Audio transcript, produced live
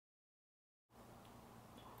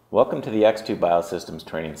Welcome to the X2 Biosystems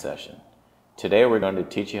training session. Today we're going to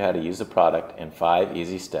teach you how to use the product in 5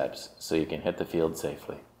 easy steps so you can hit the field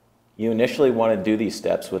safely. You initially want to do these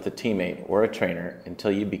steps with a teammate or a trainer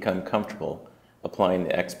until you become comfortable applying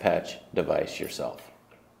the xPatch device yourself.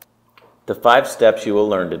 The 5 steps you will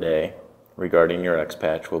learn today regarding your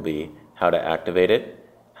xPatch will be how to activate it,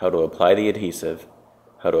 how to apply the adhesive,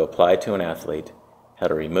 how to apply to an athlete, how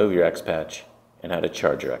to remove your xPatch, and how to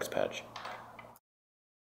charge your xPatch.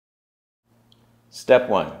 Step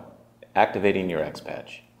 1. Activating your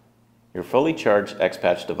xPatch. Your fully charged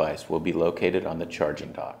xPatch device will be located on the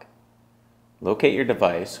charging dock. Locate your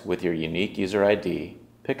device with your unique user ID,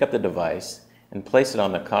 pick up the device, and place it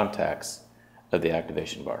on the contacts of the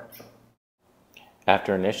activation bar.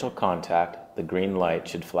 After initial contact, the green light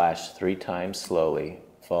should flash 3 times slowly,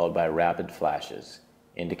 followed by rapid flashes,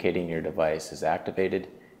 indicating your device is activated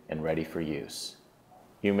and ready for use.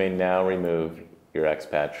 You may now remove your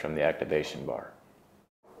xPatch from the activation bar.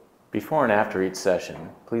 Before and after each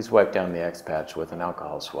session, please wipe down the xPatch with an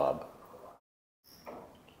alcohol swab.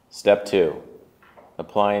 Step 2.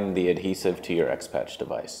 Applying the adhesive to your xPatch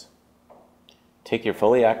device. Take your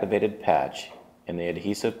fully activated patch and the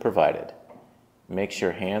adhesive provided. Make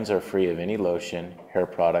sure hands are free of any lotion, hair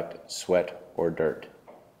product, sweat, or dirt,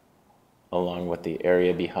 along with the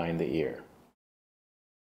area behind the ear.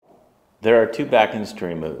 There are 2 backends to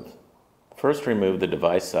remove. First, remove the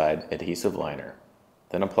device side adhesive liner,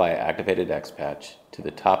 then apply activated xPatch to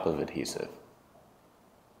the top of adhesive.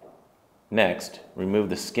 Next, remove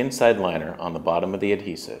the skin side liner on the bottom of the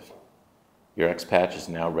adhesive. Your xPatch is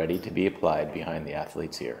now ready to be applied behind the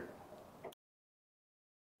athlete's ear.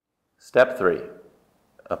 Step 3.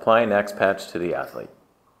 Applying xPatch to the athlete.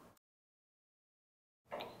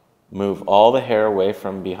 Move all the hair away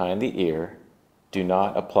from behind the ear. Do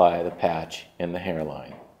not apply the patch in the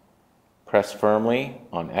hairline. Press firmly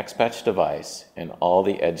on xPatch device and all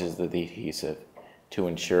the edges of the adhesive to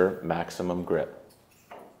ensure maximum grip.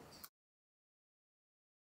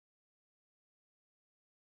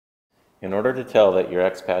 In order to tell that your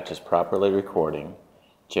xPatch is properly recording,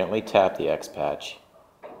 gently tap the xPatch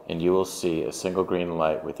and you will see a single green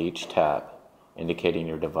light with each tap indicating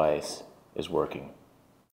your device is working.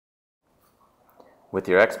 With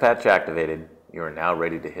your xPatch activated, you are now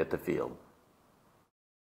ready to hit the field.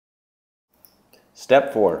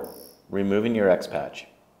 Step 4. Removing your xPatch.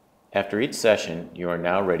 After each session, you are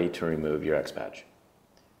now ready to remove your xPatch.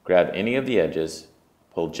 Grab any of the edges,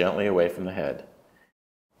 pull gently away from the head.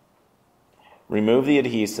 Remove the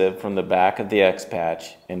adhesive from the back of the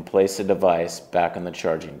xPatch and place the device back on the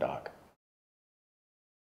charging dock.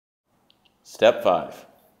 Step 5.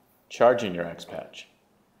 Charging your xPatch.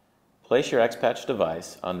 Place your xPatch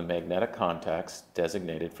device on the magnetic contacts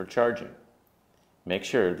designated for charging. Make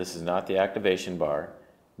sure this is not the activation bar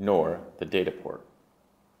nor the data port.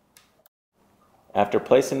 After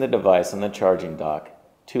placing the device on the charging dock,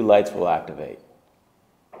 2 lights will activate.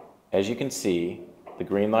 As you can see, the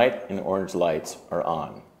green light and orange lights are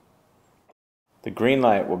on. The green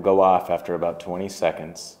light will go off after about 20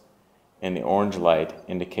 seconds, and the orange light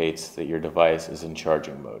indicates that your device is in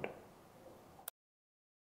charging mode.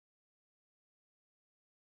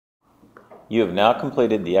 You have now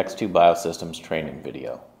completed the X2 Biosystems training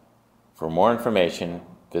video. For more information,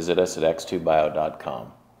 visit us at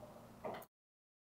x2bio.com.